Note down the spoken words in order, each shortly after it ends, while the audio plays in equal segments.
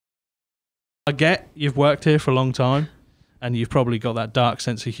I get you've worked here for a long time, and you've probably got that dark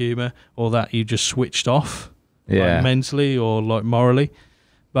sense of humour, or that you just switched off, like mentally or like morally.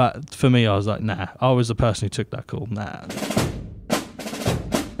 But for me, I was like, nah. I was the person who took that call. Nah.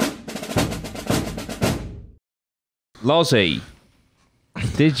 Lozzie,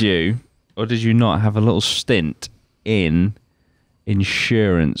 did you or did you not have a little stint in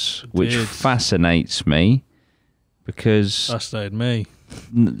insurance, which fascinates me because fascinated me.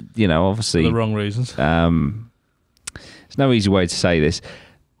 You know, obviously for the wrong reasons. There's no easy way to say this.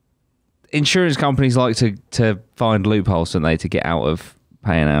 Insurance companies like to find loopholes, don't they, to get out of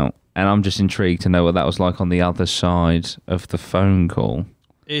paying out. And I'm just intrigued to know what that was like on the other side of the phone call.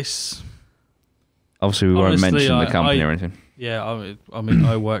 It's obviously we won't mention the company or anything. Yeah, I mean,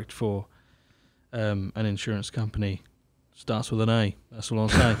 I worked for an insurance company. Starts with an A. That's all I'll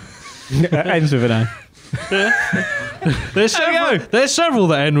say. Ends with an A. Yeah. There's several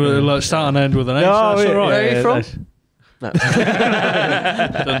that end with like start and end with an A. Oh, so that's all right. Where are you from? No.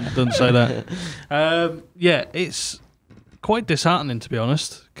 Don't say that. Yeah, it's quite disheartening, to be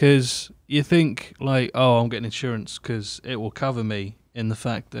honest, because you think like, oh, I'm getting insurance because it will cover me in the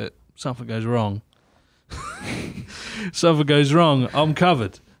fact that something goes wrong. Something goes wrong, I'm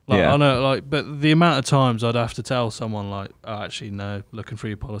covered. Like, yeah. I know, like, but the amount of times I'd have to tell someone like, oh, actually, no, looking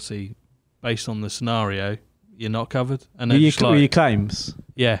through your policy based on the scenario, you're not covered. And were just your claims?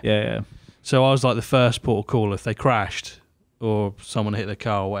 Yeah. So I was like the first port of call if they crashed or someone hit their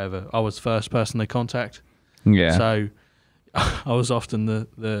car or whatever. I was the first person they contact. Yeah. So I was often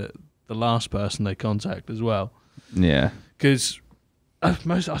the last person they contact as well. Yeah. Because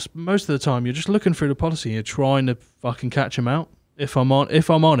most of the time you're just looking through the policy and you're trying to fucking catch them out. If I'm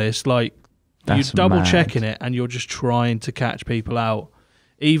honest, like you're double checking it and you're just trying to catch people out,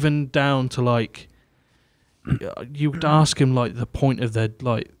 even down to like you would ask them like the point of their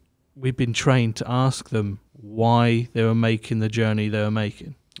like. We've been trained to ask them why they were making the journey they were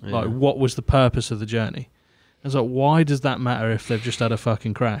making. Yeah. Like, what was the purpose of the journey? I was like, why does that matter if they've just had a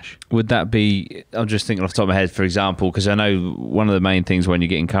fucking crash? Would that be, I'm just thinking off the top of my head, for example, because I know one of the main things when you're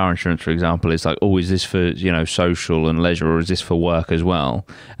getting car insurance, for example, is like, oh, is this for, you know, social and leisure, or is this for work as well?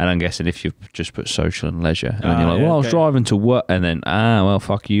 And I'm guessing if you've just put social and leisure, and then you're like, well, I was driving to work, and then, well,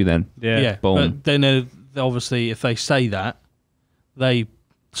 fuck you then. Yeah. Boom. But then obviously, if they say that, they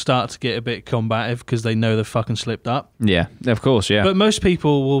start to get a bit combative because they know they've fucking slipped up. Yeah, of course, yeah. But most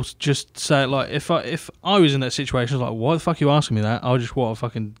people will just say, like, if I was in that situation, I was like, why the fuck are you asking me that? I just want to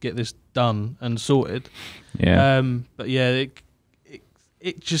fucking get this done and sorted. Yeah. But yeah,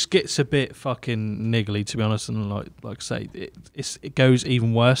 it just gets a bit fucking niggly, to be honest. And like I say, it goes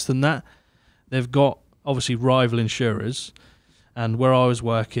even worse than that. They've got obviously rival insurers, and where I was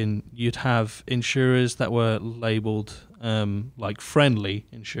working, you'd have insurers that were labelled like friendly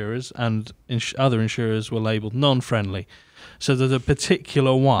insurers, and other insurers were labelled non-friendly. So there's a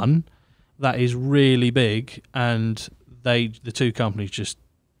particular one that is really big, and the two companies just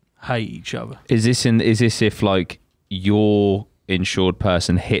hate each other. Is this if like your insured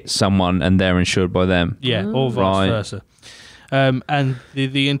person hits someone and they're insured by them? Yeah, or vice versa. And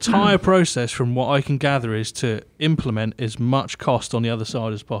the entire process, from what I can gather, is to implement as much cost on the other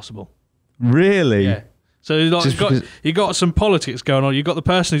side as possible. Really? Yeah. So like, you got some politics going on. You got the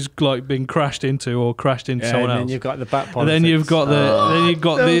person who's like been crashed into or crashed into someone else. And then you've got the back politics. And then you've got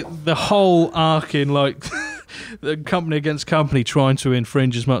the whole arc in like the company against company trying to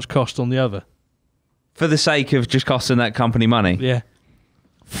infringe as much cost on the other for the sake of just costing that company money. Yeah.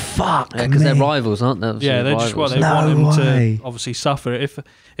 Fuck. Yeah, because they're rivals, aren't they? Yeah, they're just they want them to obviously suffer.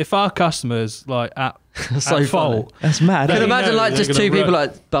 If our customers like at fault, that's mad. You can imagine like just two people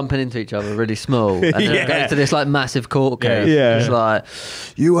like bumping into each other really small, and then it goes to this like massive court case. Yeah. It's like,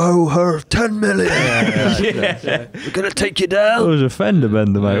 you owe her 10 million. We're gonna take you down. I was a fender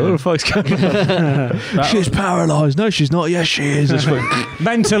bender, mate. What the fuck's going on? She's paralysed. No, she's not. Yes, she is.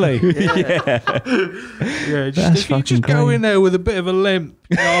 Mentally. Yeah. If you just go in there with a bit of a limp,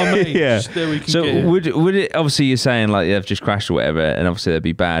 you know what I mean? Yeah. Just, we can so would it? Obviously, you're saying like they've just crashed or whatever, and obviously there'd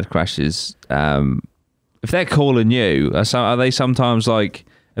be bad crashes. If they're calling you, are they sometimes like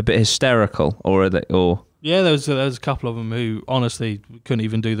a bit hysterical, or are they? Or yeah, there was a couple of them who honestly couldn't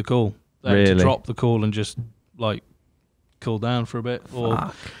even do the call. They had to drop the call and just like cool down for a bit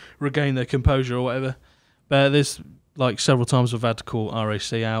or regain their composure or whatever. But there's like several times I've had to call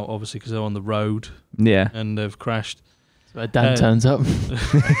RAC out, obviously because they're on the road. Yeah, and they've crashed. So Dan turns up.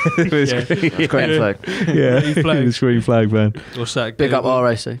 Green flag. Yeah, the green flag, man. What's that? Big up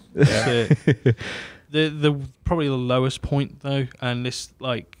RAC. Yeah. The probably the lowest point though, and this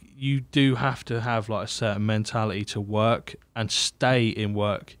like you do have to have like a certain mentality to work and stay in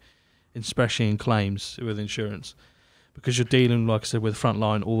work, especially in claims with insurance, because you're dealing, like I said, with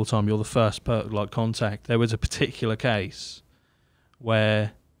frontline all the time. You're the first contact. There was a particular case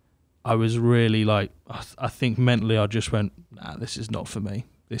where I was really like, I think mentally I just went, nah, this is not for me.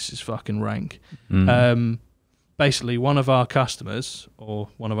 This is fucking rank. Basically, one of our customers, or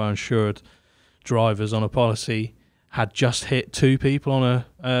one of our insured drivers on a policy, had just hit 2 people on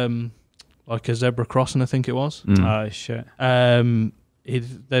a zebra crossing, I think it was. Oh shit.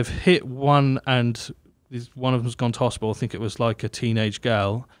 They've hit one, and one of them's gone to hospital. I think it was like a teenage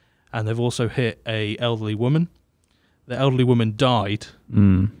girl, and they've also hit a elderly woman. The elderly woman died,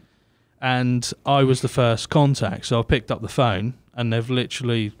 and I was the first contact, so I picked up the phone, and they've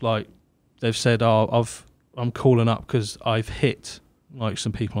literally they've said, "Oh, I'm calling up because I've hit like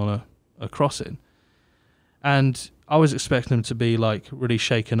some people on a crossing," and I was expecting them to be like really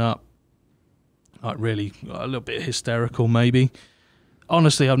shaken up, like really a little bit hysterical, maybe.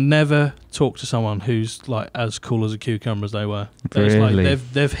 Honestly, I've never talked to someone who's like as cool as a cucumber as they were. Really? Like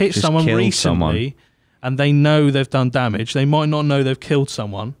they've hit Just someone killed recently, someone. and they know they've done damage. They might not know they've killed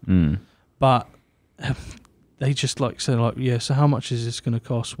someone, but they just said yeah. So how much is this going to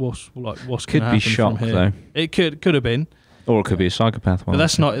cost? What's going to happen Could be shock from here? though, It could have been, or it could be a psychopath one. but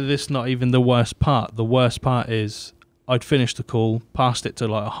that's not even the worst part. The worst part is I'd finished the call, passed it to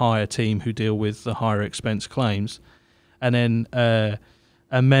like a higher team who deal with the higher expense claims, and then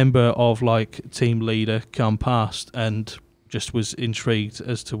a member of like team leader come past and just was intrigued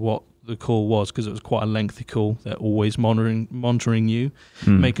as to what the call was, because it was quite a lengthy call. They're always monitoring you,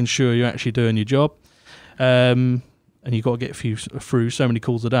 making sure you're actually doing your job, and you've got to get through so many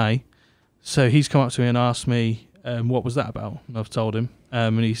calls a day. So he's come up to me and asked me, what was that about? And I've told him,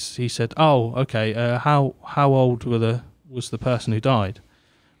 and he said, "Oh, okay. How old was the person who died?"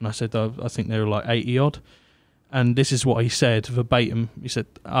 And I said, "I think they were like 80 odd." And this is what he said verbatim. He said,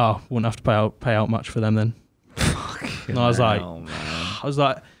 "Oh, wouldn't have to pay out much for them then." And I was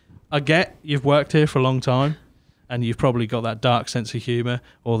like, I get you've worked here for a long time, and you've probably got that dark sense of humour,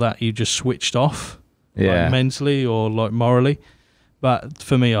 or that you just switched off, like mentally or like morally. But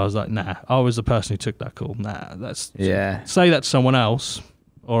for me, I was like, nah. I was the person who took that call. Nah, say that to someone else,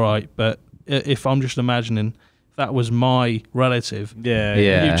 all right. But if I'm just imagining that was my relative,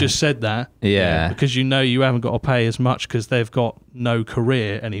 you just said that, because you know you haven't got to pay as much because they've got no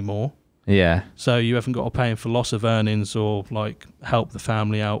career anymore. Yeah. So you haven't got to pay them for loss of earnings, or like help the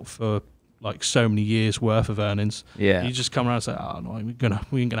family out for like so many years worth of earnings. Yeah. You just come around and say, "Oh no,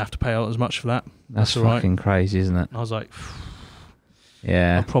 we ain't gonna have to pay out as much for that." That's all right. fucking crazy, isn't it? And I was like,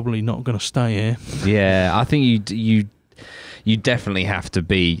 yeah, I'm probably not gonna stay here. Yeah, I think you definitely have to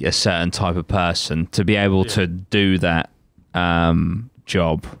be a certain type of person to be able to do that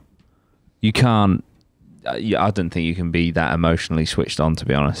job. You can't. I don't think you can be that emotionally switched on, to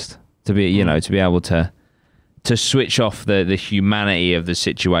be honest. To be, to be able to switch off the humanity of the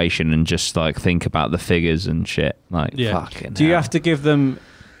situation and just like think about the figures and shit. Like, fucking. Do you have to give them,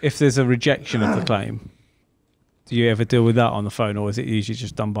 if there's a rejection of the claim? Do you ever deal with that on the phone, or is it usually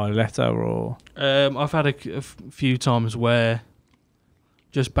just done by letter? Or I've had a few times where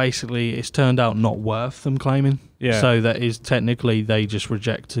just basically it's turned out not worth them claiming. Yeah. So that is technically they just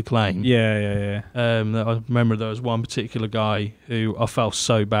reject the claim. Yeah. I remember there was one particular guy who I felt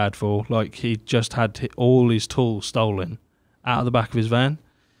so bad for. Like, he just had all his tools stolen out of the back of his van,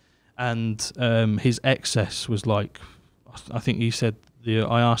 and his excess was like, I think he said,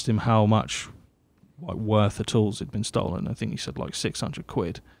 I asked him how much like worth of tools had been stolen. I think he said like 600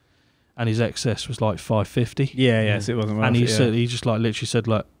 quid. And his excess was like 550. Yeah, so it wasn't worth and it. And said, he just like literally said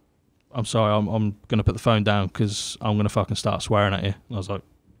like, "I'm sorry, I'm going to put the phone down because I'm going to fucking start swearing at you." And I was like,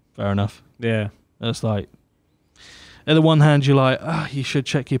 fair enough. Yeah. And it's like, on the one hand, you're like, you should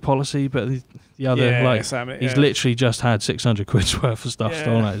check your policy, but the other, he's literally just had 600 quid's worth of stuff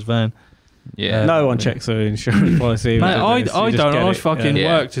stolen out his van. Yeah. No one checks their insurance policy. Mate, I don't. I fucking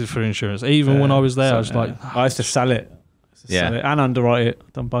worked for insurance. Even when I was there, I was like, I used to sell it. And underwrite it.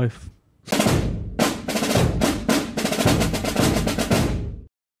 I've done both.